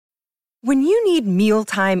When you need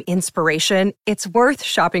mealtime inspiration, it's worth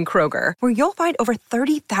shopping Kroger, where you'll find over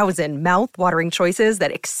 30,000 mouth-watering choices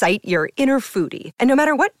that excite your inner foodie. And no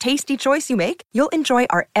matter what tasty choice you make, you'll enjoy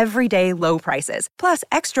our everyday low prices, plus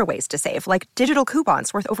extra ways to save, like digital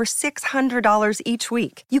coupons worth over $600 each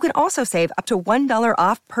week. You can also save up to $1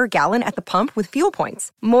 off per gallon at the pump with fuel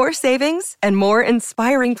points. More savings and more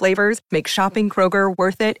inspiring flavors make shopping Kroger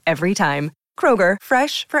worth it every time. Kroger,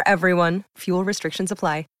 fresh for everyone. Fuel restrictions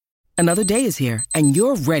apply. Another day is here, and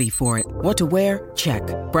you're ready for it. What to wear? Check.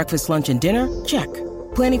 Breakfast, lunch, and dinner? Check.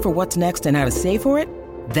 Planning for what's next and how to save for it?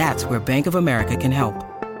 That's where Bank of America can help.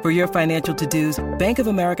 For your financial to-dos, Bank of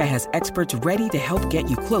America has experts ready to help get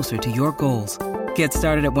you closer to your goals. Get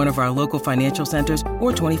started at one of our local financial centers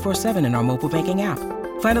or 24/7 in our mobile banking app.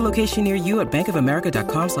 Find a location near you at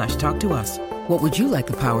bankofamerica.com/talktous. What would you like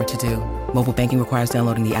the power to do? Mobile banking requires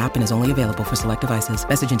downloading the app and is only available for select devices.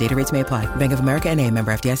 Message and data rates may apply. Bank of America N.A.,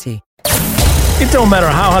 member FDIC. It don't matter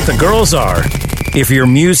how hot the girls are. If your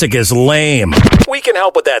music is lame, we can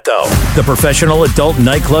help with that, though. The Professional Adult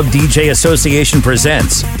Nightclub DJ Association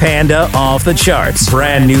presents Panda Off the Charts.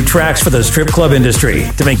 Brand new tracks for the strip club industry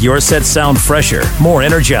to make your set sound fresher, more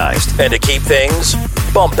energized, and to keep things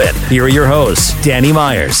bumping. Here are your hosts, Danny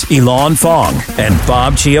Myers, Elon Fong, and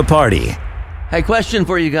Bob Chiappardi. Hey, question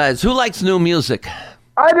for you guys. Who likes new music?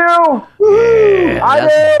 I do. Yeah,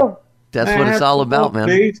 I do. That's what it's all about,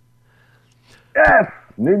 man. Yes.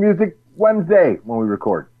 New Music Wednesday when we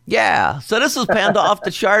record. Yeah. So this is Panda Off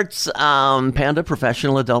the Charts. Panda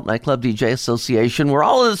Professional Adult Nightclub DJ Association. We're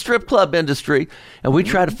all in the strip club industry, and we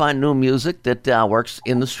try to find new music that works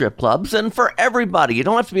in the strip clubs and for everybody. You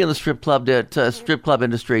don't have to be in the strip club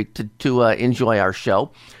industry to enjoy our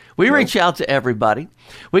show. We reach out to everybody.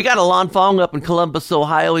 We got Alon Fong up in Columbus,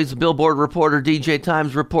 Ohio. He's a Billboard reporter, DJ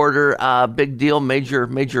Times reporter, big deal, major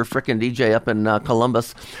frickin' DJ up in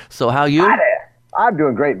Columbus. So how you? Hi there. I'm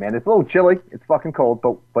doing great, man. It's a little chilly. It's fucking cold,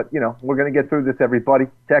 but you know, we're going to get through this, everybody.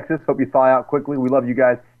 Texas, hope you thaw out quickly. We love you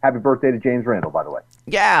guys. Happy birthday to James Randall, by the way.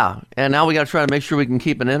 Yeah, and now we got to try to make sure we can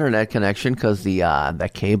keep an internet connection because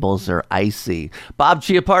the cables are icy. Bob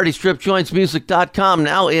Chiappardi, StripJointsMusic.com,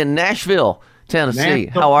 now in Nashville, Tennessee.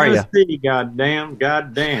 How are you? Goddamn.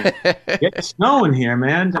 It's snowing here,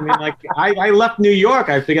 man. I mean, like, I left New York.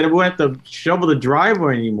 I figured I wouldn't have to shovel the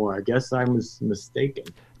driveway anymore. I guess I was mistaken.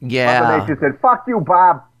 Yeah. Mother Nature said, fuck you,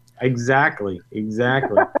 Bob. Exactly.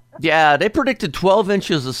 Yeah, they predicted 12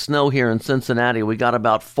 inches of snow here in Cincinnati. We got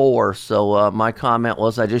about 4. So my comment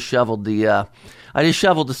was I just shoveled the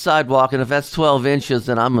sidewalk, and if that's 12 inches,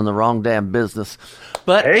 then I'm in the wrong damn business.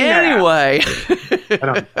 But anyway. I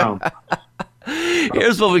don't know.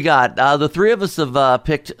 Here's what we got. The three of us have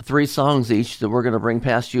picked 3 songs each that we're going to bring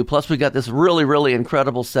past you. Plus, we got this really, really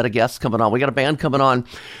incredible set of guests coming on. We got a band coming on.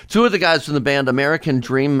 2 of the guys from the band, American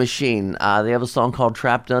Dream Machine. They have a song called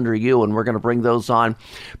Trapped Under You, and we're going to bring those on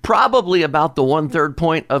probably about the 1/3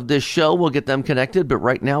 point of this show. We'll get them connected, but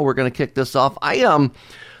right now we're going to kick this off. I'm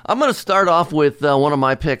going to start off with one of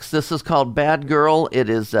my picks. This is called Bad Girl. It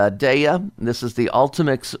is Daya. This is the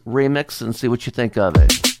Ultimix remix, and see what you think of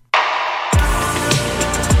it.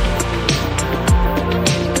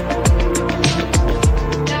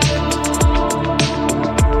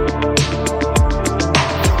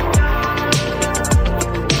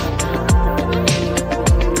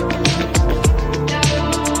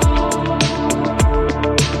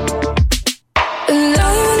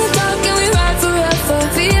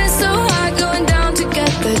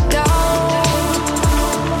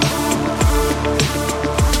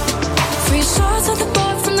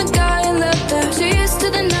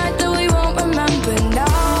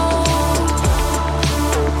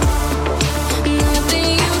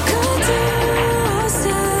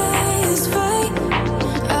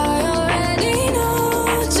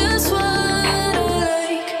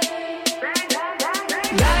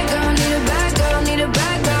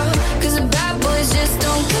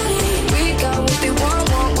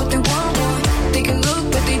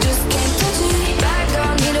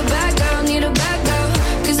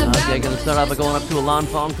 Start off by going up to Alon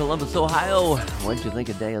Fong, Columbus, Ohio. What did you think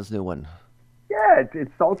of Daya's new one? Yeah,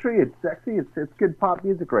 it's sultry, it's sexy, it's good pop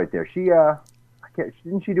music right there.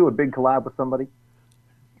 Didn't she do a big collab with somebody?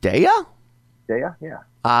 Daya? Daya, yeah.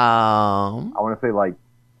 I want to say like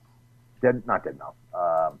not Dead Mouse,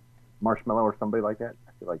 Marshmello or somebody like that.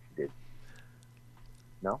 I feel like she did.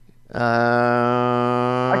 No.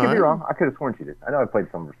 I could be wrong. I could have sworn she did. I know I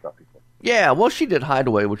played some of her stuff before. Yeah, well, she did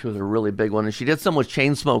Hideaway, which was a really big one, and she did some with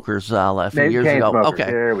Chainsmokers a few years ago. Okay,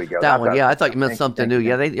 there we go. That one, yeah. I thought you meant something new.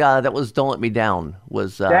 Yeah, that was "Don't Let Me Down."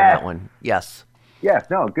 Was that one? Yes. Yes.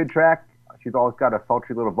 No. Good track. She's always got a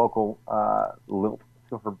sultry little vocal lilt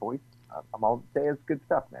to her voice. I'm all say it's good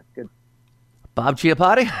stuff, man. Good. Bob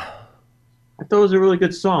Chiappardi? I thought it was a really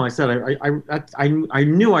good song. I said I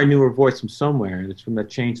knew her voice from somewhere, and it's from that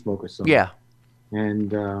Chainsmokers song. Yeah.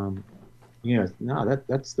 And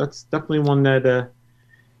that's definitely one that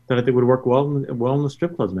I think would work well in the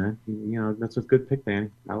strip clubs, man. That's a good pick, Danny.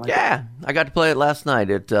 I like it. Yeah, I got to play it last night.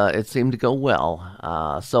 It seemed to go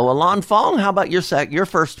well. So Ilan Fong, how about your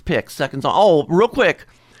first pick, second song? Oh, real quick,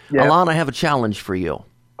 yeah. Ilan, I have a challenge for you.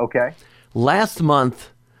 Okay. Last month,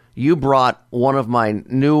 you brought one of my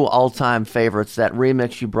new all-time favorites. That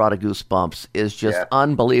remix you brought of Goosebumps is just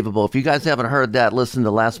unbelievable. If you guys haven't heard that, listen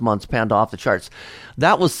to last month's Panda Off the Charts.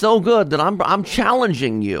 That was so good that I'm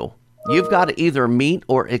challenging you. You've got to either meet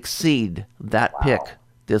or exceed that pick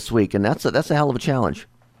this week, and that's a hell of a challenge.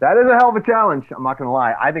 That is a hell of a challenge. I'm not going to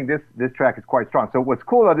lie. I think this track is quite strong. So what's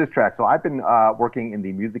cool about this track? So I've been working in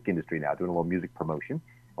the music industry now, doing a little music promotion.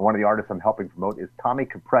 And one of the artists I'm helping promote is Tommy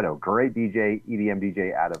Capretto, great DJ, EDM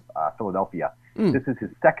DJ out of Philadelphia. This is his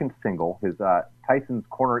second single. His Tyson's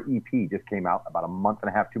Corner EP just came out about a month and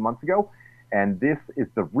a half, 2 months ago. And this is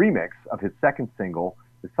the remix of his second single.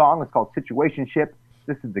 The song is called Situationship.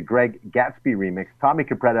 This is the Greg Gatsby remix, Tommy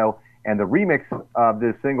Capretto. And the remix of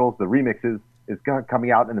this single, the remixes, is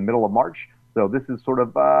coming out in the middle of March. So this is sort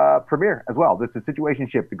of premiere as well. This is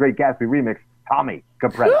Situationship, the Great Gatsby remix, Tommy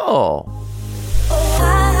Capretto. Oh.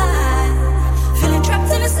 Feeling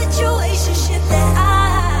trapped in a situationship that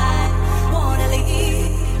I wanna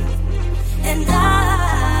leave, and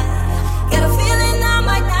I got a feeling I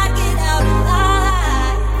might not get out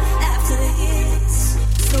alive after this.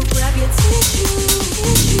 So grab your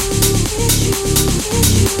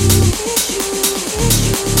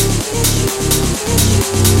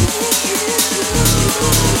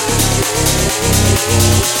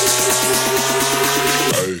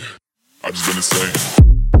Hey, I just been insane.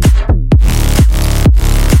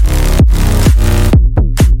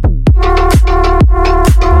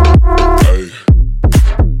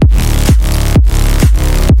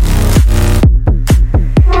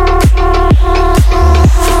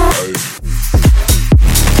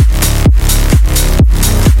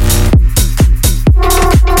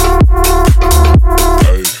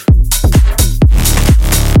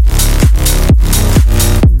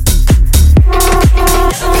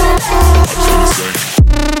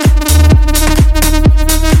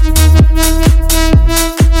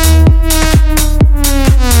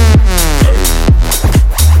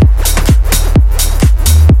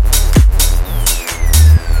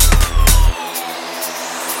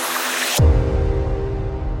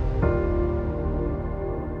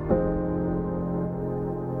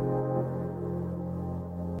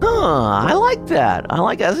 I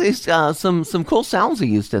like that. Some cool sounds he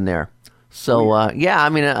used in there. So, I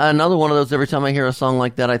mean, another one of those, every time I hear a song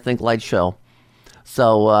like that, I think Light Show.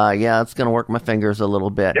 So, it's going to work my fingers a little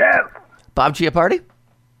bit. Yeah. Bob Chiappardi?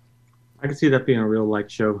 I can see that being a real Light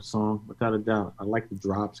Show song, without a doubt. I like the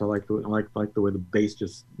drops. I like the way the bass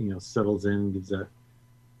just, settles in, gives that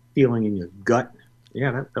feeling in your gut.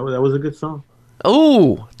 Yeah, that was a good song.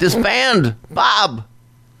 Oh, this band, Bob.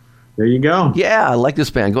 There you go. Yeah, I like this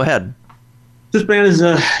band. Go ahead. This band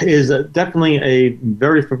is definitely a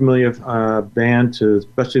very familiar band to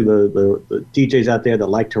especially the DJs out there that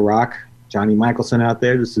like to rock. Johnny Michelson out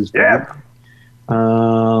there. This is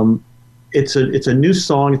it's a new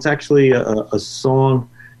song. It's actually a song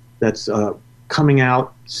that's coming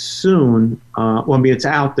out soon. It's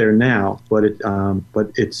out there now, but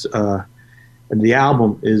it's the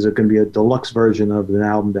album is going to be a deluxe version of an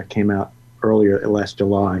album that came out earlier last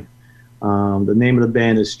July. The name of the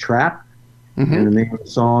band is Trap. Mm-hmm. And the name of the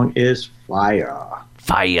song is Fire.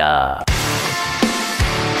 Fire.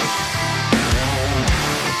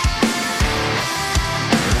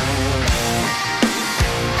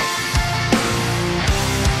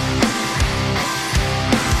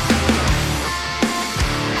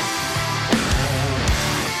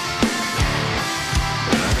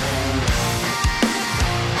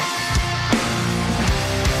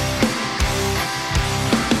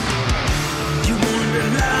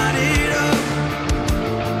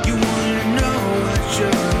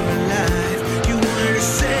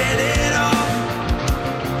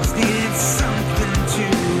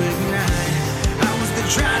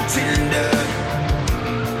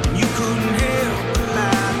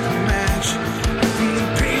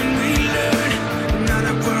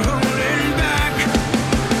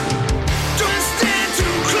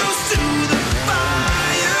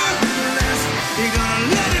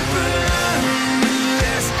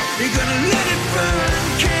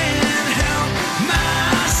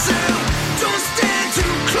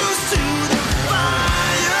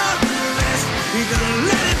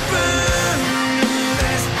 let it burn.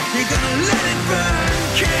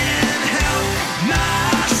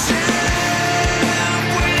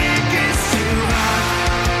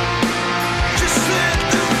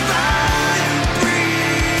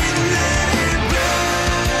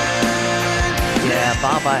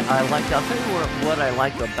 Bob, I like. I'll tell you what I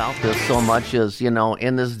like about this so much is,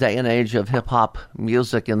 in this day and age of hip hop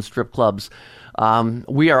music and strip clubs,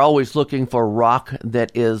 we are always looking for rock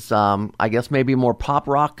that is, I guess, maybe more pop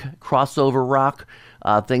rock, crossover rock,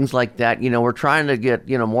 things like that. We're trying to get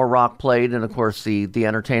more rock played, and of course the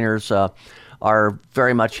entertainers are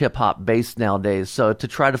very much hip hop based nowadays. So to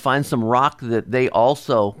try to find some rock that they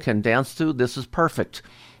also can dance to, this is perfect.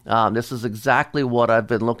 This is exactly what I've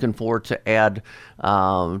been looking for to add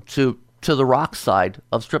to the rock side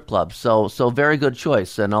of strip clubs. So very good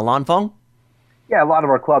choice. And Lan Fong? Yeah, a lot of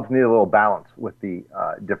our clubs need a little balance with the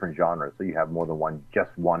different genres, so you have more than just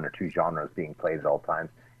one or two genres being played at all times.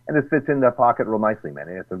 And this fits in that pocket real nicely, man.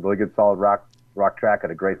 And it's a really good, solid rock track,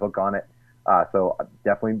 and a great hook on it. So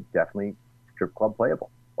definitely strip club playable,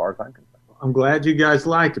 as far as I'm concerned. I'm glad you guys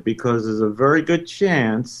like it, because there's a very good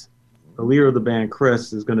chance the leader of the band,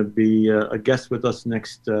 Chris, is going to be a guest with us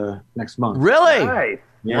next month. Really? Nice.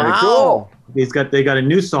 Yeah. Wow. They got a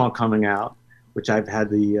new song coming out, which I've had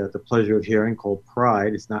the pleasure of hearing, called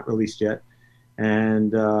Pride. It's not released yet,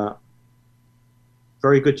 and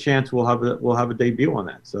very good chance we'll have a debut on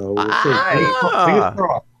that. So we'll see.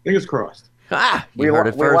 Fingers crossed. You heard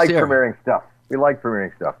it first here. We like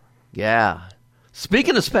premiering stuff. Yeah.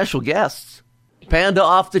 Speaking of special guests, Panda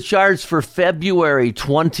Off the Charts for February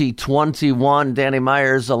 2021. Danny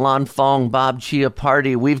Myers, Lan Fong, Bob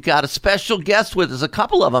Chiappardi. We've got a special guest with us, a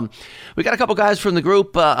couple of them. We got a couple guys from the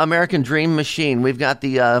group American Dream Machine. We've got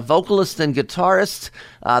the vocalist and guitarist,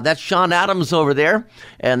 that's Sean Adams over there.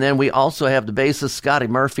 And then we also have the bassist, Scotty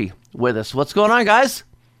Murphy, with us. What's going on, guys?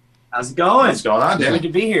 How's it going? What's going on, Danny? Good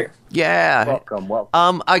to be here. Yeah.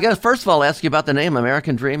 Welcome. I guess, first of all, ask you about the name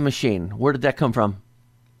American Dream Machine. Where did that come from?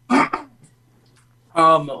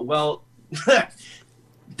 Well,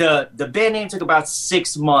 the band name took about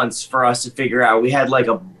 6 months for us to figure out. We had like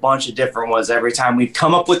a bunch of different ones. Every time we'd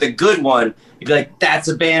come up with a good one, you'd be like, that's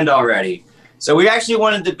a band already. So we actually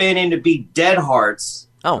wanted the band name to be Dead Hearts.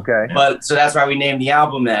 Oh, okay. But so that's why we named the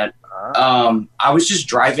album that. I was just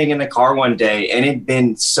driving in the car one day, and it'd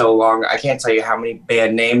been so long. I can't tell you how many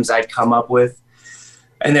band names I'd come up with.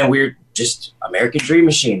 And then we're just American Dream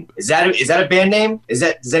Machine. Is that a band name?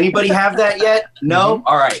 Does anybody have that yet? No? Mm-hmm.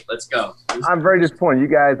 All right, let's go. I'm very disappointed. You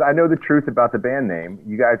guys, I know the truth about the band name.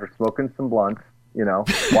 You guys are smoking some blunts,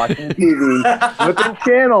 watching TV, flipping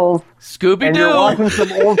channels. Scooby-Doo. And you're watching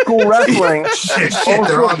some old school wrestling. Shit,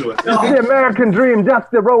 they're onto it. The American Dream,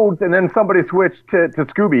 Dusty Rhodes, and then somebody switched to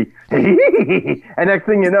Scooby. And next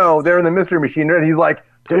thing you know, they're in the Mystery Machine, and he's like,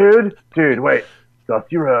 dude, wait.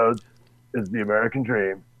 Dusty Rhodes is the American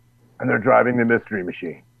Dream, and they're driving the Mystery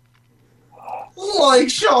Machine. Like,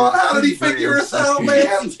 Sean, how did he figure us out,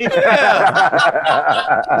 man? Yeah.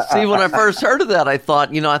 See, when I first heard of that, I thought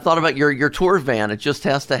about your tour van. It just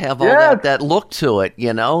has to have all that look to it,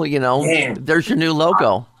 Man. There's your new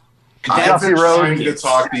logo. I've been trying to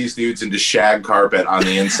talk these dudes into shag carpet on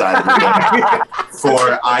the inside of the building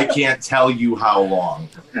for I can't tell you how long.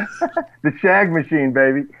 The Shag Machine,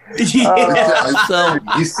 baby. So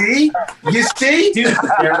you see, Dude,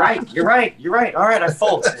 you're right. All right, I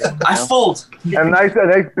fold. And a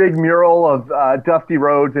nice big mural of Dusty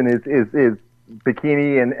Rhodes and his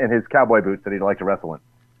bikini and his cowboy boots that he'd like to wrestle in.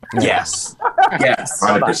 Yes.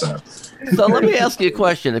 100%. So let me ask you a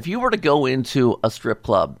question. If you were to go into a strip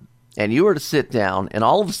club and you were to sit down and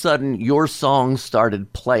all of a sudden your song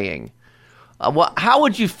started playing, how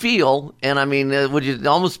would you feel? And I mean, would you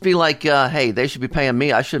almost be like, hey, they should be paying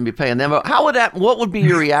me, I shouldn't be paying them? What would be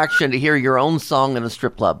your reaction to hear your own song in a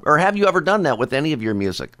strip club? Or have you ever done that with any of your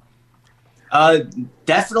music?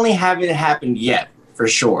 Definitely haven't happened yet, for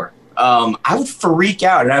sure. I would freak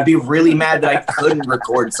out, and I'd be really mad that I couldn't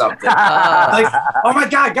record something. Like, oh my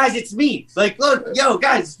God, guys, it's me! Like, look, yo,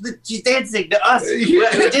 guys, she's dancing to us. We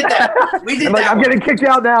did that. I'm getting kicked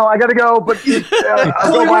out now. I gotta go, but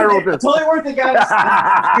I'll go viral with this. Totally worth it, guys.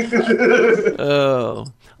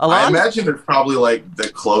 I imagine it's probably like the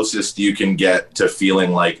closest you can get to feeling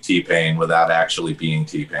like T-Pain without actually being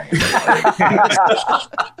T-Pain.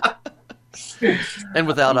 And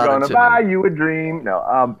without I'm gonna buy you a dream.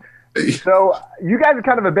 No. So you guys are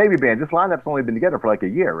kind of a baby band. This lineup's only been together for like a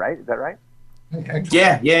year, right? Is that right?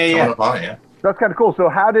 Yeah. So that's kind of cool. So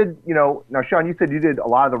how did, now Sean, you said you did a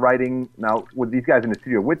lot of the writing. Now, were these guys in the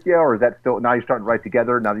studio with you, or is that still, now you're starting to write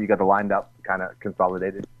together now that you got the lined up kind of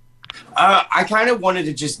consolidated? I kind of wanted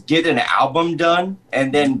to just get an album done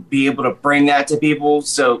and then be able to bring that to people.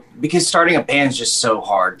 So because starting a band is just so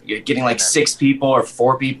hard. You're getting like 6 people or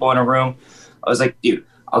 4 people in a room. I was like, dude,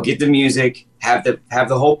 I'll get the music, have the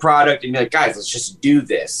whole product, and be like, guys, let's just do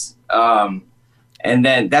this. And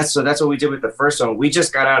then that's what we did with the first one. We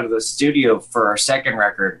just got out of the studio for our second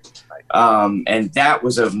record. And that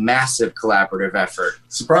was a massive collaborative effort.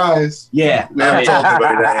 Surprise. Yeah. Never told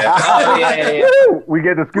anybody that. Yeah. We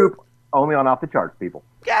get the scoop only on Off the Charts, people.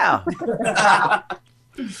 Yeah.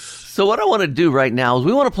 So what I want to do right now is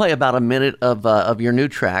we want to play about a minute of your new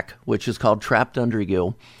track, which is called Trapped Under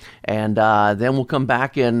You. And then we'll come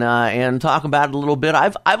back and talk about it a little bit.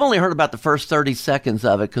 I've only heard about the first 30 seconds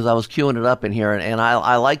of it because I was queuing it up in here, and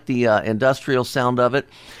I like the industrial sound of it.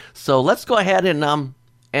 So let's go ahead and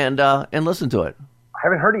listen to it. I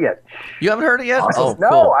haven't heard it yet. You haven't heard it yet? Awesome. Oh, no.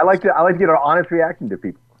 cool. I like to get an honest reaction to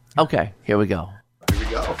people. Okay, here we go. Here we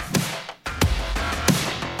go.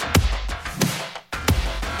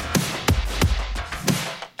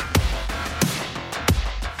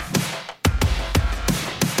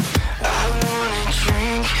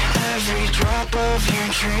 Of your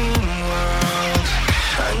dream world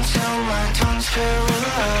until my tongue's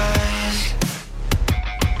paralyzed.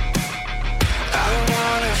 I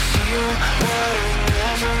wanna feel what I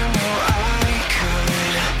never knew I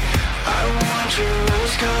could. I want your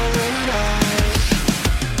rose-colored eyes.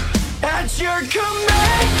 At your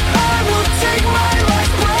command, I will take my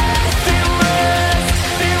last breath and rest.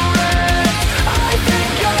 I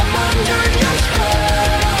think I'm under your spell.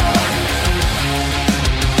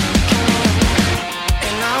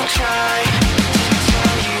 I'll try to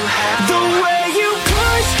tell you how. The way you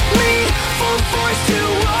push me, full force to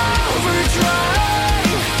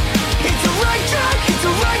overdrive. It's a right track, it's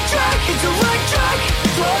a right track, it's a right track.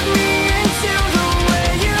 Plug me into the way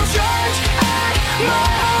you charge at my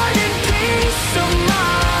heart and peace of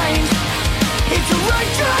mind. It's a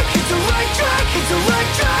right track, it's a right track, it's a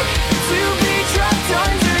right track to be trapped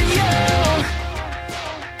under you.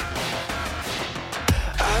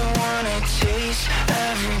 I wanna taste.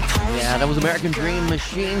 Yeah, that was American Dream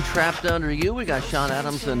Machine, Trapped Under You. We got Sean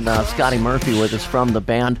Adams and Scotty Murphy with us from the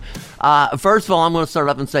band. First of all, I'm going to start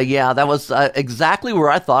up and say, yeah, that was exactly where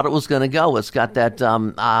I thought it was going to go. It's got that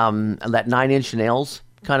 9 Inch Nails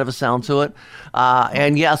kind of a sound to it.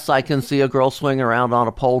 And yes, I can see a girl swing around on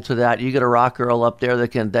a pole to that. You get a rock girl up there that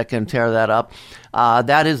can tear that up.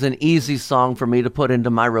 That is an easy song for me to put into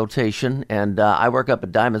my rotation. And I work up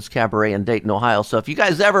at Diamonds Cabaret in Dayton, Ohio. So if you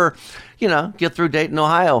guys ever, get through Dayton,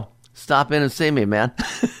 Ohio, stop in and see me, man.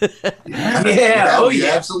 Yeah. Oh,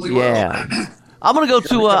 yeah. Absolutely. Yeah. I'm going to go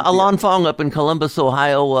to Alon Fong up in Columbus,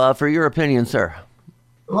 Ohio, for your opinion, sir.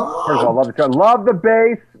 First of all, love the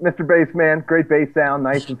bass, Mr. Bassman. Great bass sound,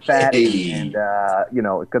 nice and fat, and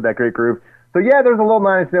it's got that great groove. So yeah, there's a little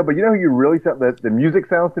 9 Inch Nails, but you know who you really the music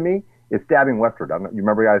sounds to me is Stabbing Westward. You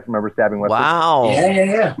remember Stabbing Westward? Wow.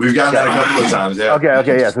 Yeah. We've got that a couple of times. Yeah.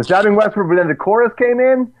 Okay, yeah. So Stabbing Westward, but then the chorus came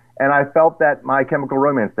in, and I felt that My Chemical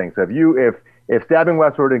Romance thing. So if Stabbing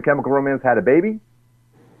Westward and Chemical Romance had a baby,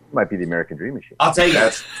 it might be the American Dream Machine. I'll take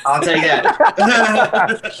that.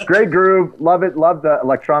 Great groove. Love it. Love the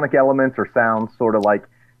electronic elements or sounds. Sort of like,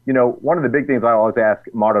 one of the big things I always ask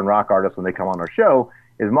modern rock artists when they come on our show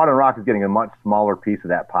is modern rock is getting a much smaller piece of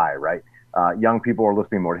that pie, right? Young people are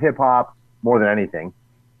listening more to hip hop, more than anything,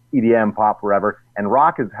 EDM, pop, wherever. And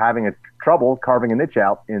rock is having trouble carving a niche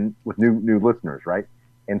out with new listeners, right?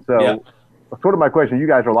 And so sort of my question, you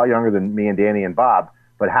guys are a lot younger than me and Danny and Bob,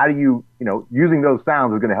 but how do you, using those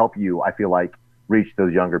sounds is going to help you, I feel like, reach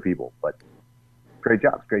those younger people. But great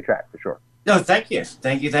job. Great track, for sure. No, thank you.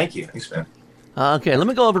 Thank you. Thanks, man. Okay, let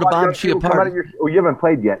me go over to Bob Chiappardi. You haven't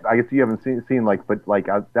played yet. I guess you haven't seen that's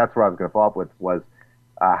where I was going to follow up with was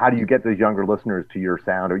how do you get those younger listeners to your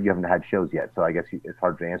sound, or you haven't had shows yet, so I guess it's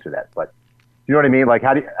hard to answer that. But you know what I mean? Like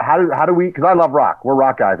how do we? Because I love rock. We're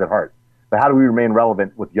rock guys at heart. But how do we remain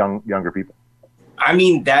relevant with younger people? I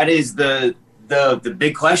mean, that is the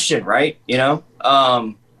big question, right?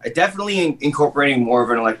 Definitely incorporating more of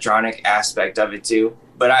an electronic aspect of it too.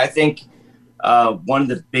 But I think one of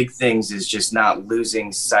the big things is just not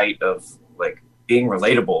losing sight of like being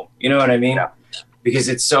relatable. You know what I mean? Yeah. Because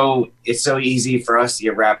it's so easy for us to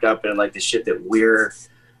get wrapped up in like the shit that we're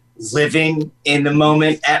living in the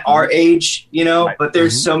moment at our age, Right. But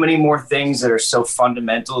there's so many more things that are so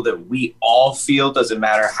fundamental that we all feel, doesn't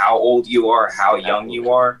matter how old you are, how young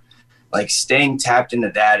you are. Like staying tapped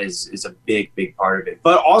into that is a big, big part of it.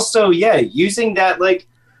 But also, using that like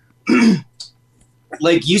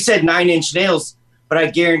you said 9 Inch Nails, but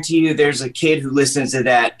I guarantee you there's a kid who listens to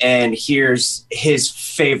that and hears his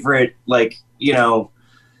favorite,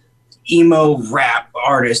 emo rap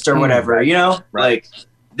artist or whatever, you know? Like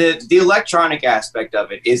the electronic aspect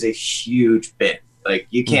of it is a huge bit. Like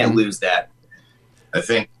you can't lose that. I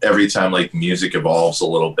think every time like music evolves a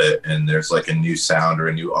little bit and there's like a new sound or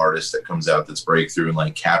a new artist that comes out that's breakthrough and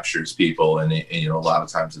like captures people, and you know, a lot of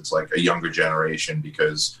times it's like a younger generation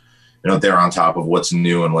because, you know, they're on top of what's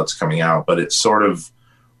new and what's coming out, but it sort of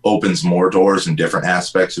opens more doors in different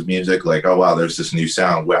aspects of music. Like, oh wow, there's this new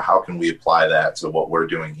sound. Well, how can we apply that to what we're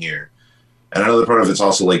doing here? And another part of it's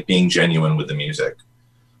also like being genuine with the music.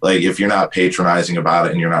 Like if you're not patronizing about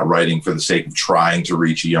it and you're not writing for the sake of trying to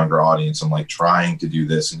reach a younger audience and like trying to do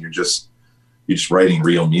this, and you're just writing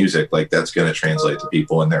real music, like that's going to translate to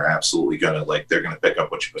people, and they're absolutely going to like, they're going to pick up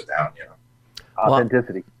what you put down, you know?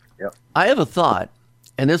 Authenticity. Yep. I have a thought,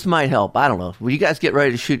 and this might help. I don't know. Will you guys get ready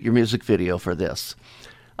to shoot your music video for this?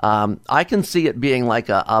 I can see it being like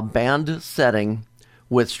a band setting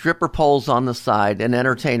with stripper poles on the side and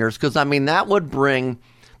entertainers, because I mean that would bring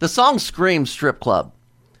the song screams strip club.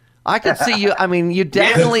 I could see you. I mean, you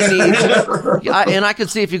definitely need, and I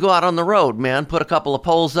could see if you go out on the road, man, put a couple of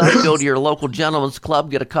poles up, go to your local gentleman's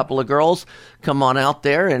club, get a couple of girls, come on out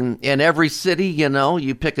there, and in every city, you know,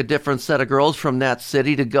 you pick a different set of girls from that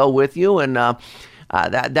city to go with you, and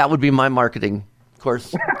that would be my marketing. Of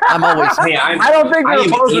course, I'm always. Hey, I don't think they're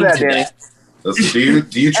opposed to that, Danny. Listen,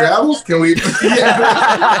 do you travel? Can we?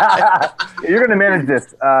 You're going to manage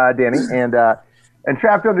this, Danny, and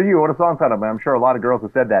Trapped Under You, what a song title, man. I'm sure a lot of girls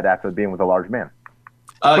have said that after being with a large man.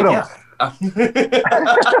 Yeah. Oh,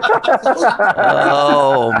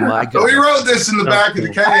 my God. We wrote this in the back of the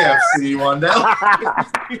KFC one day.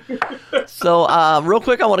 So, real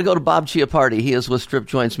quick, I want to go to Bob Chiappardi. He is with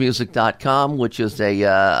StripJointsMusic.com, which is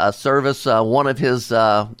a service. One of his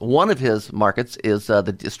markets is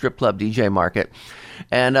the strip club DJ market.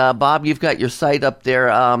 And Bob, you've got your site up there.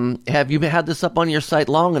 Have you had this up on your site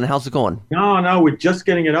long, and how's it going? No, we're just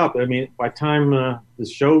getting it up. I mean, by the time the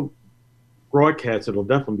show broadcasts, it'll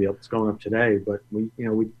definitely be up. It's going up today. But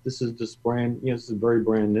this is just brand. This is very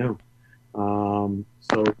brand new.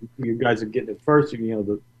 So you guys are getting it first.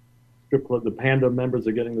 The strip club, the Panda members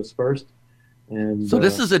are getting this first. And so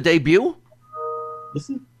this is a debut. This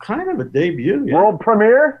is kind of a debut. Yeah. World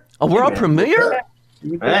premiere. A world premiere.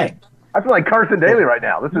 Hey. I feel like Carson Daly right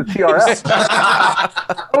now. This is TRS.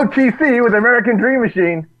 OTC with American Dream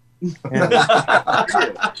Machine. Well,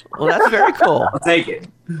 that's very cool. I'll take it.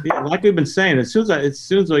 Yeah, like we've been saying, as soon as like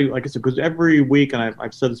I said, because every week, and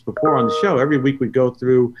I've said this before on the show, every week we go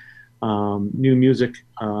through new music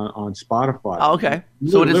on Spotify. Oh, okay.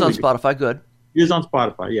 So it is on Spotify. Good. It is on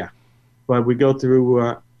Spotify, yeah. But we go through,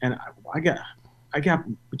 and I got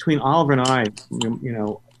between Oliver and I,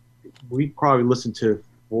 we probably listen to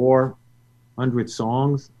 400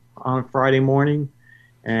 songs on a Friday morning,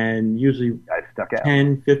 and usually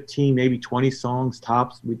 10, 15, maybe 20 songs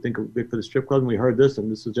tops we think are good for the strip club, and we heard this,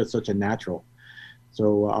 and this was just such a natural.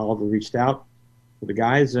 So Oliver reached out to the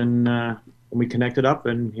guys, and we connected up,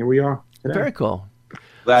 and here we are today. Very cool.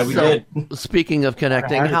 Glad we did. Speaking of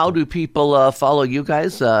connecting, how do people follow you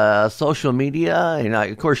guys? Social media, and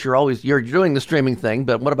of course you're doing the streaming thing,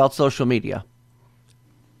 but what about social media?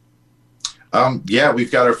 Yeah,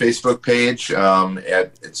 we've got our Facebook page.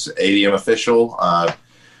 It's ADM Official.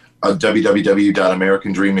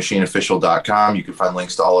 www.americandreammachineofficial.com. You can find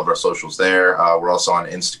links to all of our socials there. We're also on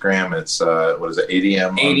Instagram. It's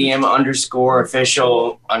ADM? ADM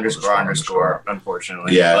 _official__.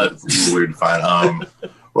 Unfortunately, yeah, it's weird to find.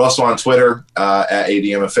 We're also on Twitter at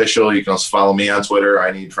ADM Official. You can also follow me on Twitter.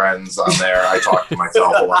 I need friends on there. I talk to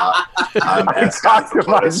myself a lot. I talk to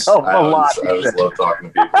myself a lot. I just love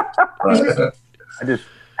talking to people. I just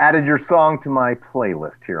added your song to my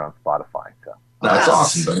playlist here on Spotify. So that's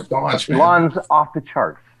awesome. Thanks so much, man. Lon's off the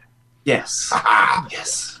charts. Yes.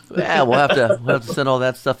 Yes. Yeah, we'll have to send all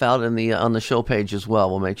that stuff out on the show page as well.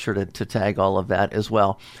 We'll make sure to tag all of that as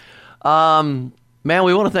well. Man,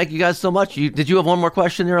 we want to thank you guys so much. Did you have one more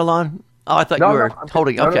question there, Alon? Oh, I thought you were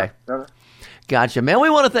holding. Okay. No. Gotcha. Man,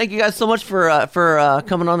 we want to thank you guys so much for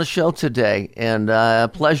coming on the show today. And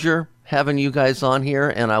pleasure having you guys on here.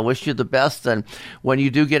 And I wish you the best. And when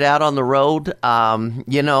you do get out on the road, I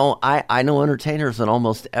know entertainers in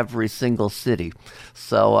almost every single city.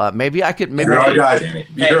 So maybe I could. You're our guy, Danny.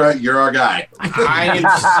 You're our guy. I am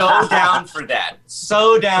so down for that.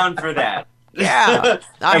 So down for that. Yeah. If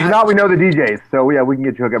not, we know the DJs, so yeah, we can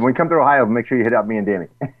get you hooked up. When we come through Ohio, make sure you hit up me and Danny.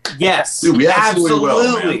 Yes, dude, we absolutely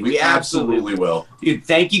will. Man. We absolutely will. Dude,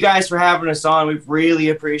 thank you guys for having us on. We really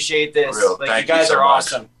appreciate this. You guys are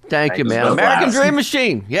awesome. Thank you, man. American Dream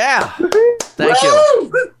Machine. Yeah. Thank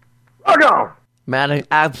you. Oh, man,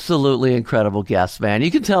 absolutely incredible guests, man.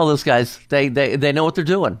 You can tell those guys they know what they're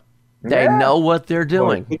doing. They know what they're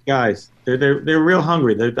doing. Good guys. They're real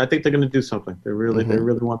hungry. I think they're going to do something. They really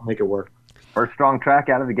want to make it work. First strong track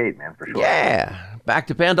out of the gate, man, for sure. Yeah. Back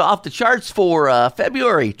to Panda Off the Charts for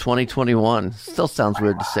February 2021. Still sounds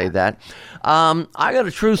weird to say that. I got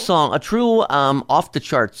a true off the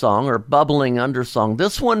chart song or bubbling under song.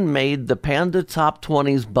 This one made the Panda Top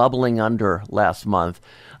 20s bubbling under last month.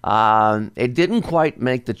 It didn't quite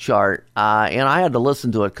make the chart, and I had to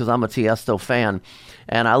listen to it because I'm a Tiesto fan.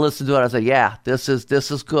 And I listened to it. I said, "Yeah, this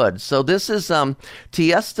is good." So this is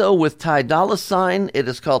Tiesto with Ty Dolla $ign. It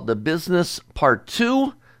is called The Business Part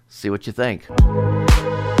 2. See what you think.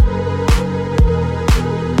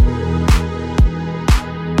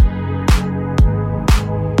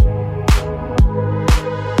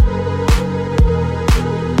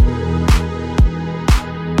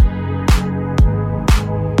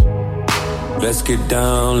 Let's get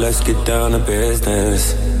down to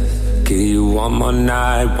business. Give you one more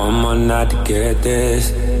night to get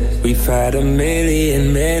this. We've had a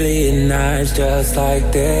million nights just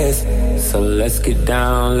like this. So let's get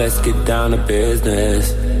down to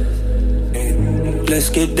business. Let's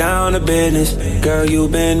get down to business. Girl,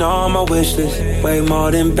 you've been on my wish list. Way more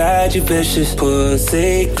than bad, you vicious.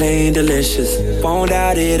 Pussy clean, delicious. Won't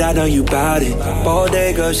doubt it, I know you bout it.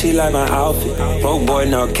 Bodega, she like my outfit. Broke boy,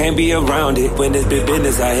 no, can't be around it. When it's big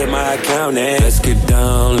business, I hit my account and let's get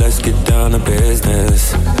down to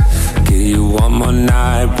business. Give you one more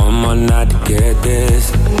night to get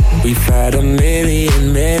this. We've had a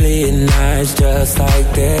million nights just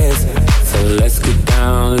like this. So let's get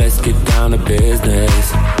down to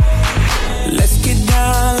business. Let's get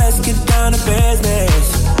down to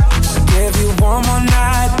business. Give you one more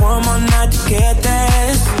night to get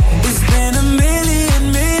this. It's been a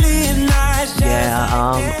million nights.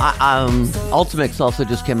 Ultimix also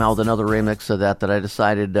just came out with another remix of that I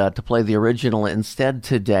decided to play the original instead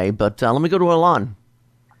today. But let me go to Alon.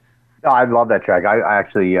 No, I love that track. I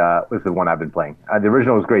actually was the one I've been playing. The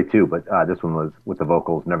original was great too, but this one was with the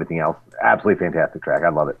vocals and everything else. Absolutely fantastic track. I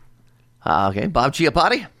love it. Okay, Bob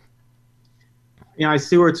Chiapatti. Yeah, I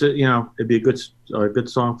see where it's it'd be a good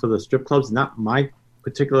song for the strip clubs. Not my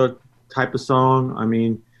particular type of song. I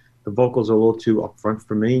mean, the vocals are a little too upfront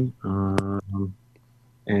for me,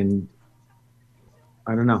 and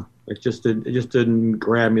I don't know. It just didn't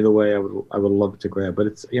grab me the way I would love it to grab. But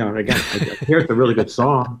it's again, I hear it's a really good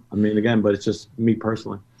song. I mean, again, but it's just me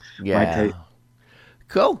personally. Yeah.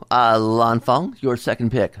 Cool. Lan Fong, your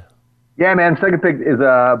second pick. Yeah, man. Second pick is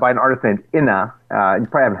by an artist named Inna. You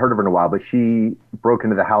probably haven't heard of her in a while, but she broke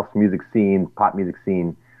into the house music scene, pop music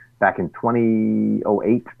scene, back in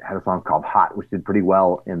 2008. Had a song called Hot, which did pretty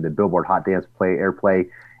well in the Billboard Hot Dance Airplay.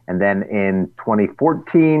 And then in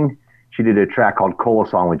 2014, she did a track called Cola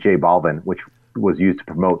Song with J Balvin, which was used to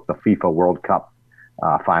promote the FIFA World Cup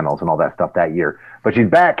finals and all that stuff that year. But she's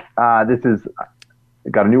back. This is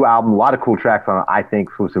got a new album, a lot of cool tracks on it, I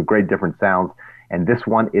think, with some great different sounds. And this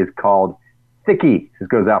one is called Thicky. This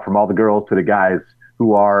goes out from all the girls to the guys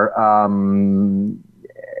who are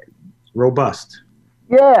robust.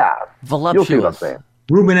 Yeah. Voluptuous. You'll see what I'm saying.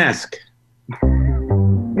 Rubenesque.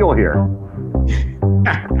 You'll hear.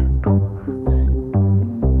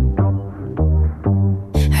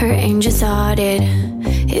 Her engine started,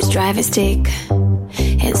 his driving stick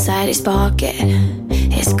inside his pocket.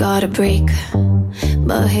 It's got a brake,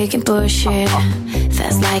 but he can push it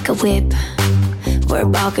fast like a whip. We're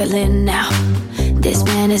buckling now, this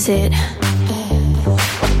man is it.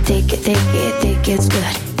 Thick it's good. Thick it's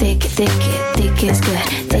good. Thick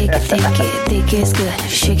it's good.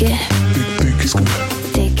 Shake it. Thick it's good.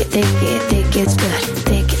 Thick it's good.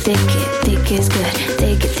 Thick it's good.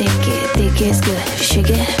 Thick it's good. Shake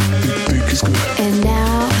it. And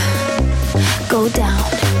now, go down.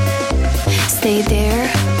 Stay there.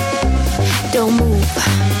 Don't move.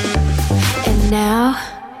 And now,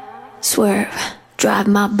 swerve. Drive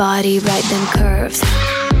my body right them curves.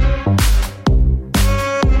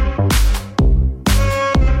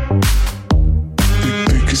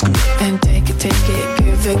 And take it,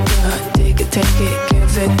 give it good. Take it,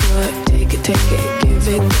 give it good. Take it, give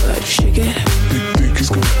it good. Shake it.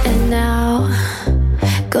 And now,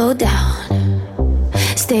 go down.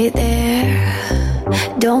 Stay there.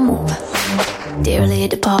 Don't move. Dearly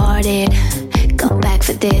departed. Come back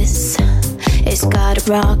for this. It's got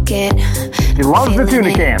a rocket. He loves the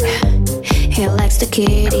tuna can. He likes the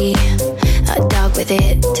kitty. A dog with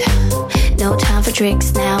it. No time for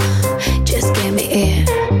tricks now. Just give me it.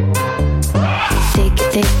 Thick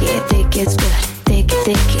it's good. Thick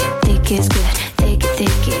it's good.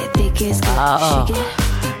 Thick it's good. Shake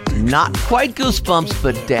it. Not quite Goosebumps,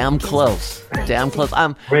 but damn close. Damn close.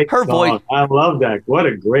 Great Her song. voice. I love that. What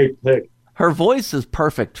a great pick. Her voice is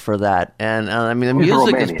perfect for that, and I mean the She's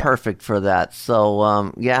music is Romanian. perfect for that.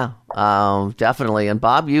 So definitely. And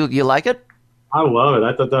Bob, you like it? I love it.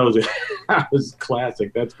 I thought that was that was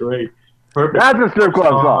classic. That's great. Perfect. That's a strip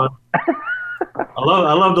club song. I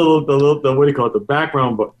love the what do you call it? The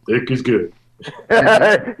background, but Dick is good.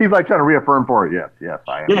 He's like trying to reaffirm for it. Yes,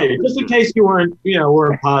 I am. Yeah, just in case you weren't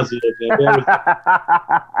positive.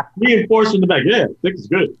 Reinforcing the back. Yeah, Dick is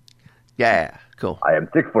good. Yeah, cool. I am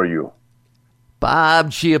sick for you. Bob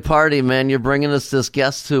Chiappardi, man, you're bringing us this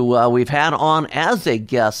guest who we've had on as a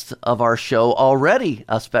guest of our show already,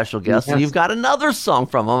 a special guest, Yes. and you've got another song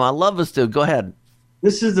from him. I love this dude. Go ahead.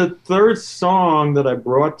 This is the third song that I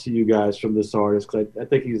brought to you guys from this artist. 'Cause I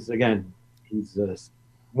think he's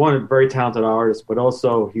one very talented artist, but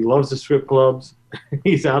also he loves the strip clubs.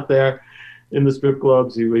 He's out there in the strip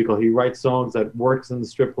clubs. He writes songs that works in the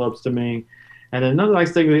strip clubs to me. And another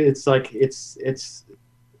nice thing, it's like it's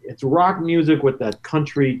rock music with that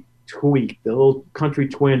country tweak, the little country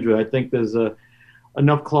twinge. I think there's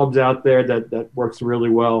enough clubs out there that works really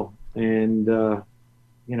well. And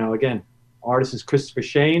again, artist is Christopher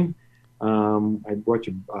Shane. I brought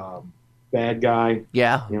you Bad Guy.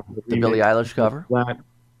 Yeah, the Billie Eilish cover. That.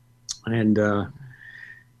 And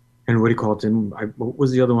what do you call it? And what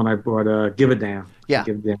was the other one I brought? Give a Damn. Yeah.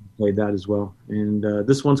 Give a Damn. Played that as well. And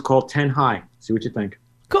this one's called 10 High. See what you think.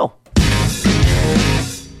 Cool.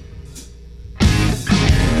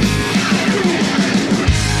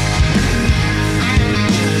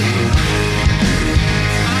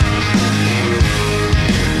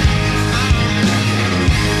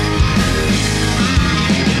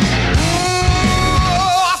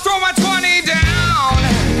 I throw my 20 down,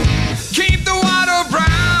 keep the water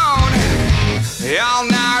brown. All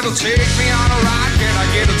night will take me on a ride. Can I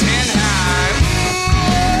get a 10 high?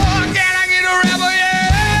 Ooh, can I get a rebel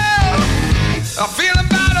yell? I'm feeling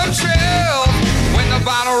bottom chill when the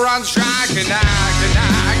bottle runs dry. Can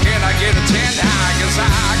I get a 10 high? Cause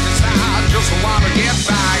I just wanna get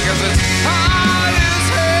by. Cause it's hard as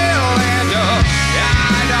hell and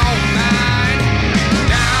I don't mind.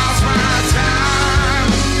 Now's my time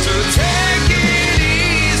to take it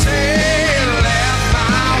easy. Let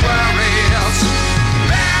my worries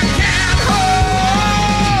back at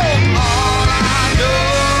home. All I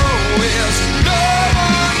know is no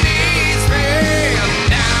one needs me.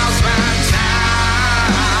 Now's my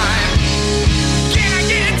time. Can I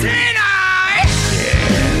get a 10 eye?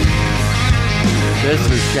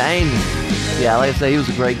 Christopher Shane. Yeah, like I say, he was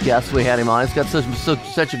a great guest. We had him on. He's got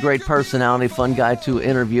such a great personality, fun guy to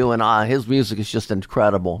interview, and his music is just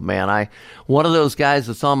incredible, man. One of those guys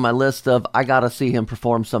that's on my list of I gotta see him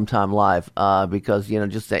perform sometime live because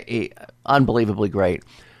just unbelievably great.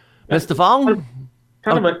 Mr. Fong,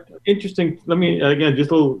 Kind of an interesting. Let me again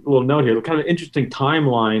just a little note here. Kind of interesting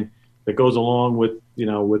timeline that goes along with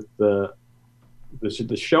with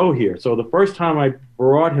the show here. So the first time I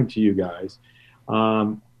brought him to you guys,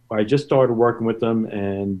 I just started working with him,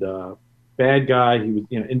 and Bad Guy. He was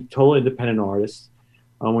total independent artist.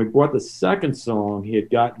 We brought the second song. He had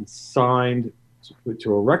gotten signed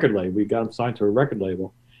to a record label. We got him signed to a record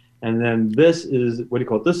label, and then this is what do you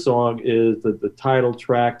call it? This song is the title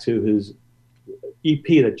track to his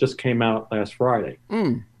EP that just came out last Friday.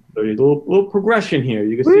 So there's a little progression here.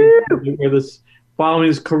 You can see where this following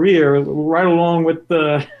his career right along with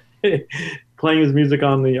playing his music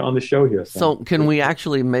on the show here. so can we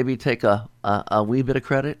actually maybe take a wee bit of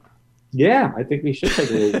credit? Yeah, I think we should take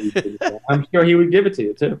a little bit. I'm sure he would give it to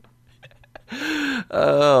you too.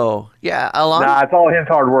 Oh, yeah. Alon? Nah, it's all his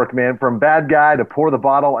hard work, man. From Bad Guy to Pour the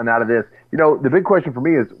Bottle and out of this. The big question for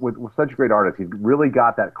me is, with such a great artist, he's really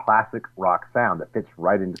got that classic rock sound that fits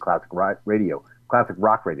right into classic rock radio.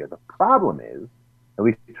 The problem is, at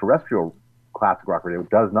least terrestrial classic rock radio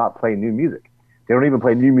does not play new music. They don't even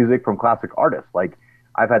play new music from classic artists. Like,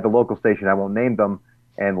 I've had the local station, I won't name them,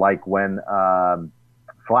 and like when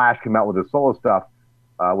Slash came out with his solo stuff,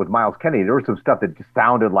 with Miles Kennedy, there was some stuff that just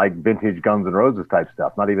sounded like vintage Guns N' Roses type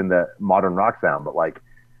stuff, not even the modern rock sound, but like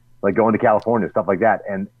Going to California, stuff like that,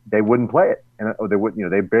 and they wouldn't play it, and they would,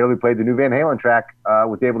 they barely played the new Van Halen track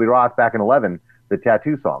with David Lee Roth back in '11, the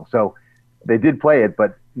Tattoo song. So they did play it,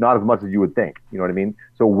 but not as much as you would think. You know what I mean?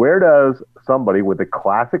 So where does somebody with a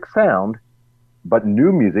classic sound but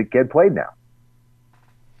new music get played now?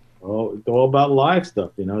 Well, it's all about live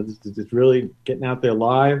stuff, It's really getting out there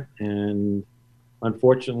live, and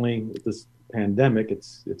unfortunately, with this pandemic,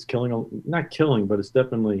 it's not killing, but it's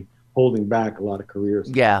definitely holding back a lot of careers.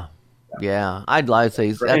 Yeah. I'd like to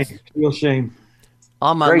say that's real shame.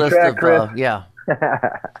 on my Great list track, of Chris.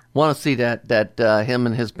 Want to see that him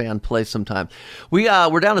and his band play sometime.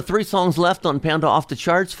 We're down to 3 songs left on Panda Off the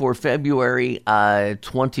Charts for February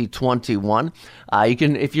 2021. You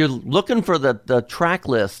can, if you're looking for the track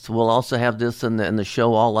list, we'll also have this in the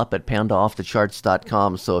show all up at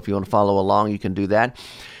pandaoffthecharts.com. So if you want to follow along, you can do that.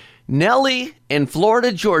 Nelly and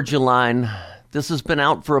Florida Georgia Line. This has been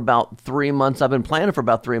out for about 3 months. I've been playing it for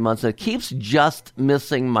about 3 months. It keeps just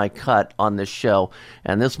missing my cut on this show.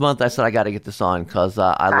 And this month I said I got to get this on because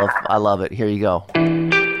I love it. Here you go.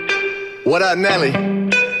 What up, Nelly?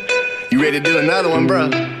 You ready to do another one, bro?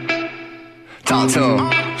 Talk to him.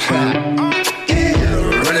 Yeah,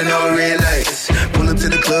 running all red lights. Pull up to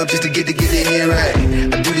the club just to get it in right.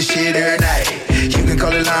 I do this shit every night. You can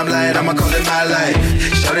call it limelight, I'ma call it my life.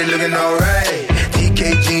 Shawty looking alright.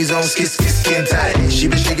 TK jeans on, skin tight. She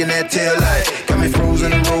been shaking that tail light. Got me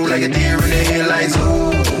frozen in the road like a deer in the headlights.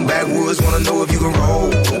 Ooh, backwoods wanna know if you can roll.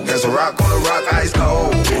 That's a rock on a rock, ice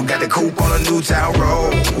cold. Got the coupe on a Newtown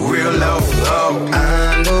road, real low. Oh.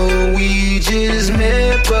 I know we just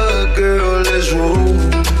met, but girl, let's roll.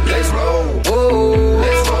 Let's roll. Whoa.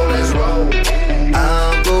 Let's roll, let's roll.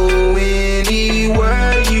 I'll go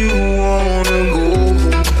anywhere you wanna go.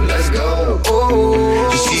 Let's go. Oh.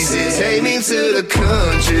 She said, take me to the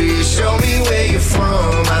country, show me where you're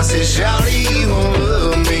from. I said, shawty, you gon'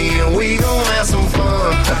 love me, and we gon' have some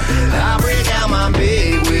fun. I'll break out my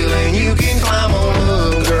big wheel, and you can climb on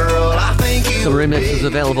up, girl. I think you. The remix is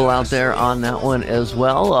available out there on that one as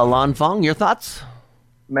well. Lan Fong, your thoughts?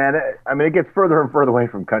 Man, it gets further and further away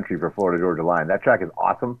from country for Florida Georgia Line. That track is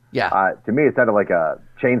awesome. Yeah. To me, it sounded like a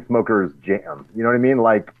Chainsmokers jam. You know what I mean?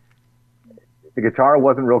 Like, the guitar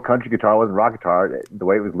wasn't real country guitar, wasn't rock guitar. The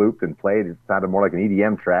way it was looped and played, it sounded more like an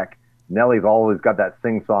EDM track. Nelly's always got that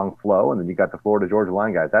sing-song flow, and then you got the Florida Georgia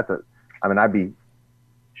Line guys. I'd be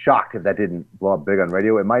shocked if that didn't blow up big on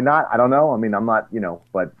radio. It might not. I don't know. I mean, I'm not,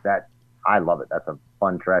 but I love it. That's a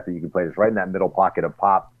fun track that you can play. It's right in that middle pocket of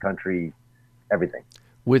pop, country, everything.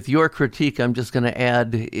 With your critique, I'm just going to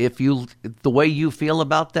add, the way you feel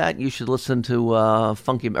about that, you should listen to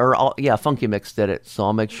Funky Mix did it. So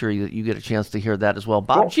I'll make sure you get a chance to hear that as well.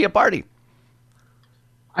 Bob Chiappardi.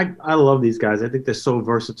 I love these guys. I think they're so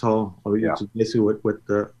versatile. It's basically what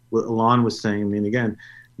Alon was saying. I mean, again,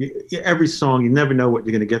 every song, you never know what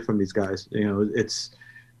you're going to get from these guys.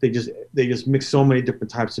 They just mix so many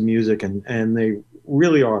different types of music, and they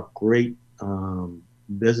really are great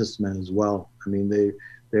businessmen as well. I mean,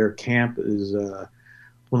 their camp is one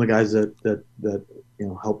of the guys that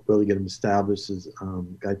helped really get them established is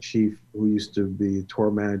guy Chief, who used to be tour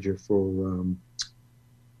manager for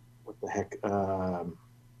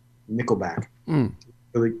Nickelback.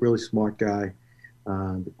 Really smart guy,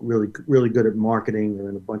 really good at marketing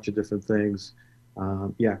and a bunch of different things.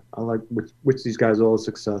 I like which these guys all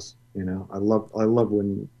success. I love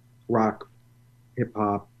when rock, hip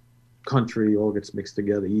hop, country all gets mixed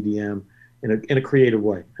together, EDM in a creative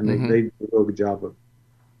way, and they do a good job of it.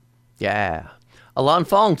 Yeah. Alon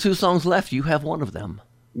Fong, 2 songs left. You have one of them.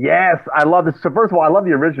 Yes, I love this. So first of all, I love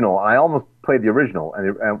the original. I almost played the original,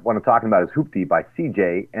 and what I'm talking about is Hoopty by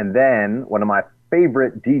CJ, and then one of my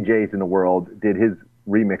favorite DJs in the world did his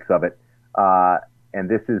remix of it, and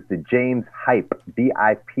this is the James Hype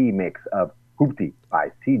VIP mix of Hoopty by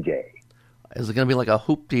CJ. Is it going to be like a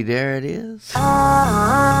hoopty? There it is.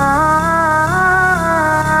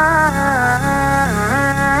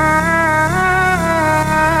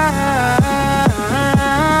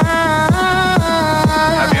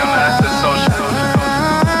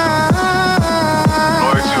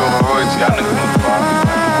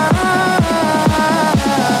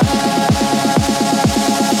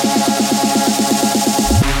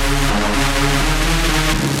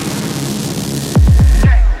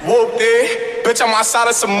 Bitch, I'm outside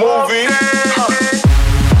of some movie.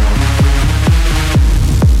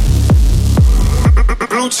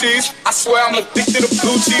 Blue cheese, I swear I'm addicted to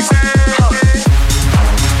blue cheese.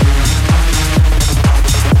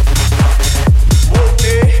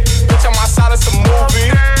 Bitch, I'm outside of some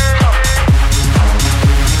movie.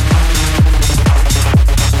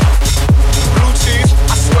 Blue cheese,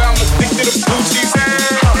 I swear I'm addicted to blue cheese.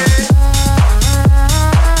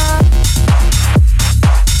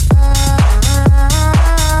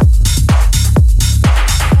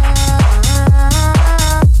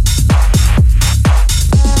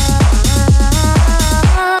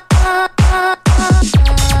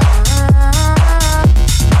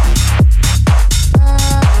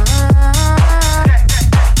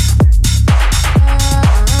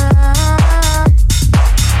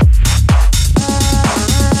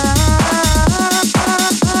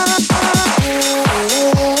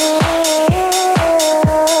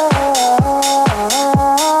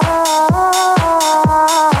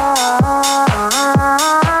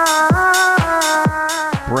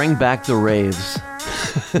 like the raves.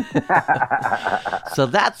 So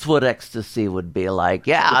that's what ecstasy would be like.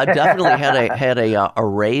 Yeah, I definitely had a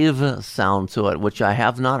rave sound to it, which I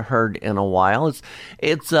have not heard in a while.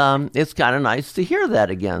 It's kind of nice to hear that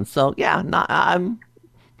again. So yeah,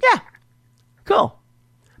 cool.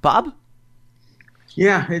 Bob?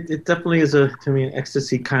 Yeah, it definitely is to me an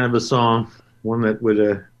ecstasy kind of a song, one that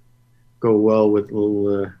would go well with a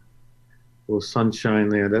little sunshine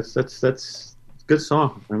there. That's a good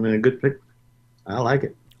song. I mean, a good pick. I like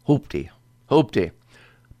it. Hoopty.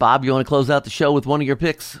 Bob, you want to close out the show with one of your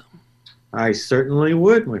picks? I certainly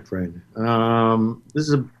would, my friend. This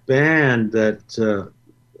is a band that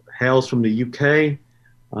hails from the UK.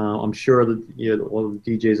 I'm sure that all the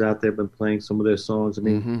DJs out there have been playing some of their songs. I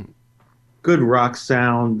mean, good rock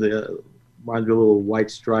sound. Reminds me of a little White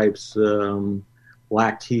Stripes,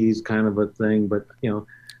 Black Keys kind of a thing, but a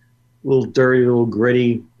little dirty, a little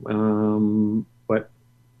gritty, but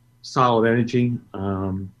solid energy.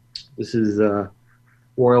 This is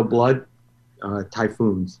Royal Blood,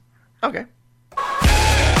 Typhoons. Okay.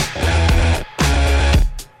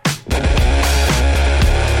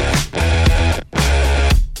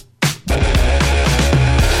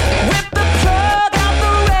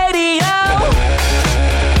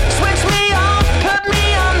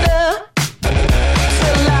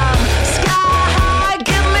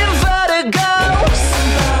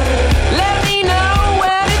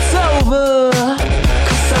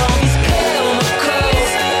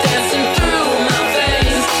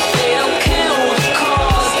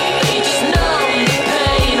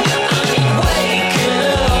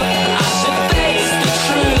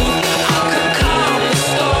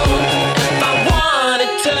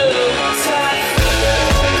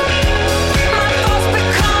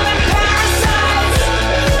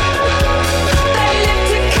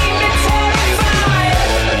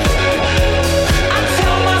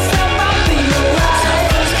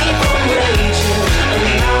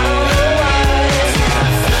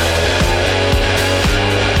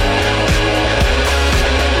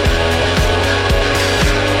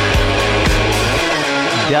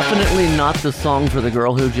 Definitely not the song for the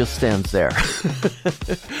girl who just stands there.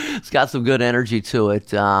 It's got some good energy to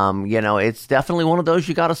it. It's definitely one of those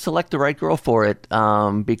you got to select the right girl for it,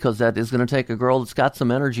 because that is going to take a girl that's got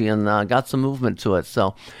some energy and got some movement to it.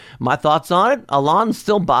 So my thoughts on it, Alon's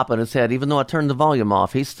still bopping his head, even though I turned the volume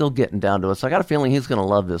off. He's still getting down to it. So I got a feeling he's going to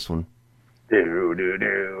love this one. Do, do,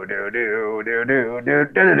 do, do, do, do, do, do,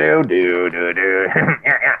 do, do, do, do.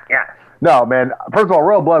 Yeah. No, man. First of all,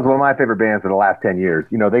 Royal Blood is one of my favorite bands of the last 10 years.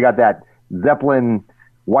 They got that Zeppelin,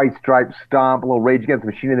 White Stripes stomp, a little Rage Against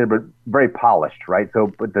the Machine in there, but very polished, right?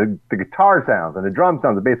 So, but the guitar sounds and the drum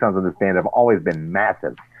sounds, the bass sounds of this band have always been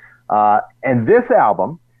massive. And this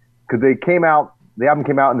album, because the album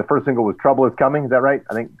came out and the first single was Trouble Is Coming. Is that right?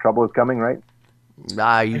 I think Trouble Is Coming, right?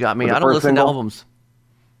 You got me. I don't listen to albums.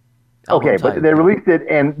 Okay, but they released it,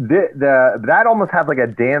 and that almost has like a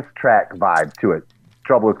dance track vibe to it.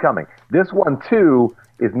 Trouble Is Coming. This one, too,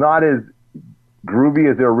 is not as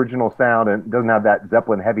groovy as their original sound and doesn't have that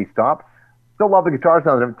Zeppelin heavy stomp. Still love the guitar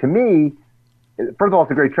sound. To me, first of all,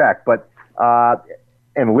 it's a great track, but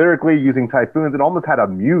and lyrically using Typhoons, it almost had a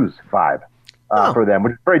Muse vibe for them,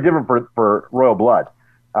 which is very different for Royal Blood.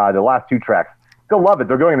 The last two tracks. Still love it.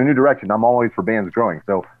 They're going in a new direction. I'm always for bands growing.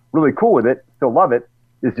 So really cool with it. Still love it.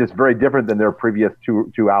 It's just very different than their previous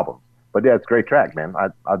two albums. But yeah, it's a great track, man.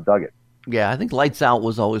 I dug it. Yeah, I think Lights Out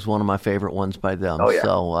was always one of my favorite ones by them. Oh, yeah.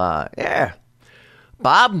 So, yeah.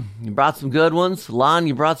 Bob, you brought some good ones. Lon,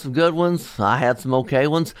 you brought some good ones. I had some okay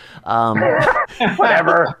ones.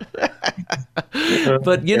 Whatever.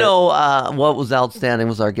 But, what was outstanding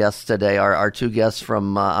was our guests today, our two guests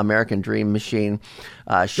from American Dream Machine.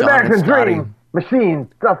 Sean American Dream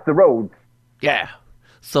Machine, dust the roads. Yeah.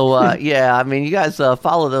 So, you guys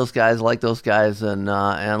follow those guys, like those guys, and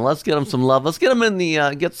let's get them some love. Let's get them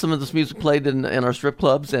in get some of this music played in our strip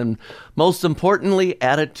clubs, and most importantly,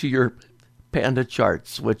 add it to your Panda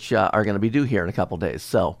charts, which are going to be due here in a couple days.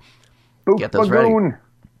 So, get those Lagoon, ready.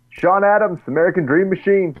 Sean Adams, American Dream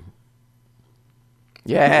Machine.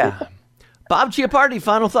 Yeah. Bob Chiappardi,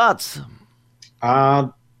 final thoughts.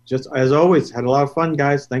 Just as always, had a lot of fun,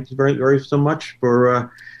 guys. Thank you very, very so much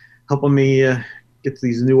for helping me get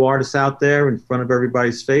these new artists out there in front of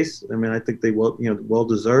everybody's face. I mean, I think they well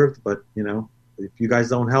deserved, but if you guys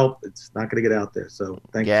don't help, it's not going to get out there. So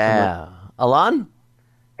thank you so much. Alon?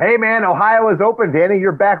 Hey man, Ohio is open, Danny.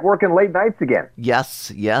 You're back working late nights again.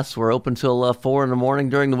 Yes, we're open till 4 a.m.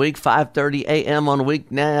 during the week, 5:30 a.m. on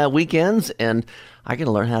weekends, and I got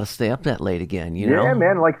to learn how to stay up that late again. Yeah,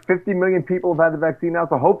 man. Like 50 million people have had the vaccine now,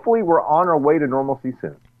 so hopefully we're on our way to normalcy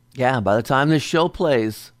soon. Yeah, by the time this show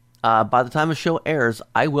plays, by the time the show airs,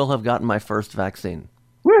 I will have gotten my first vaccine.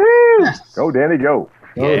 Woohoo! Go, Danny, go.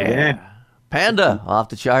 Yeah. Panda off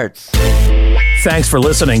the charts. Thanks for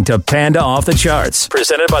listening to Panda Off the Charts,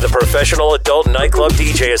 presented by the Professional Adult Nightclub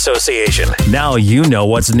DJ Association. Now you know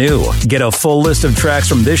what's new. Get a full list of tracks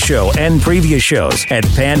from this show and previous shows at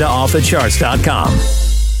pandaoffthecharts.com.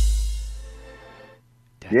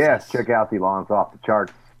 Yes, check out the Lawns Off the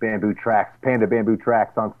Charts Bamboo Tracks, Panda Bamboo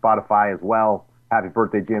Tracks on Spotify as well. Happy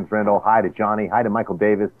birthday, James Rendell. Hi to Johnny. Hi to Michael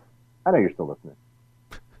Davis. I know you're still listening.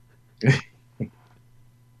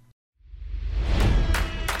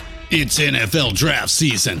 It's NFL draft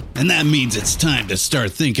season, and that means it's time to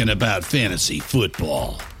start thinking about fantasy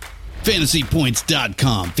football.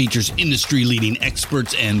 FantasyPoints.com features industry-leading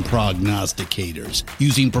experts and prognosticators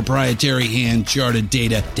using proprietary hand-charted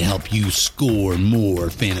data to help you score more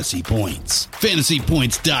fantasy points.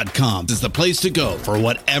 FantasyPoints.com is the place to go for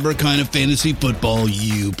whatever kind of fantasy football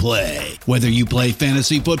you play. Whether you play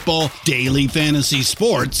fantasy football, daily fantasy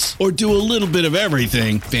sports, or do a little bit of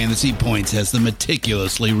everything, Fantasy Points has the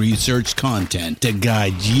meticulously researched content to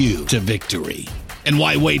guide you to victory. And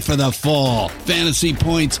why wait for the fall? Fantasy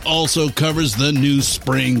Points also covers the new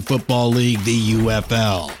spring football league, the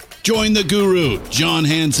UFL. Join the guru, John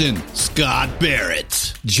Hansen, Scott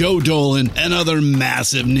Barrett, Joe Dolan, and other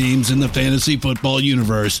massive names in the fantasy football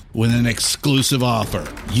universe with an exclusive offer.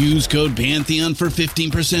 Use code Pantheon for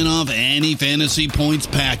 15% off any Fantasy Points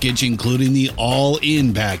package, including the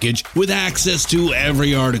all-in package, with access to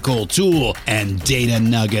every article, tool, and data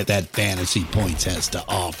nugget that Fantasy Points has to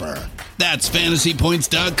offer. That's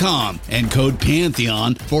FantasyPoints.com and code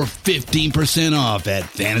Pantheon for 15% off at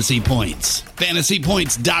Fantasy Points.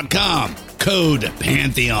 FantasyPoints.com, code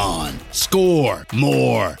Pantheon. Score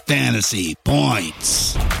more fantasy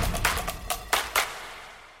points.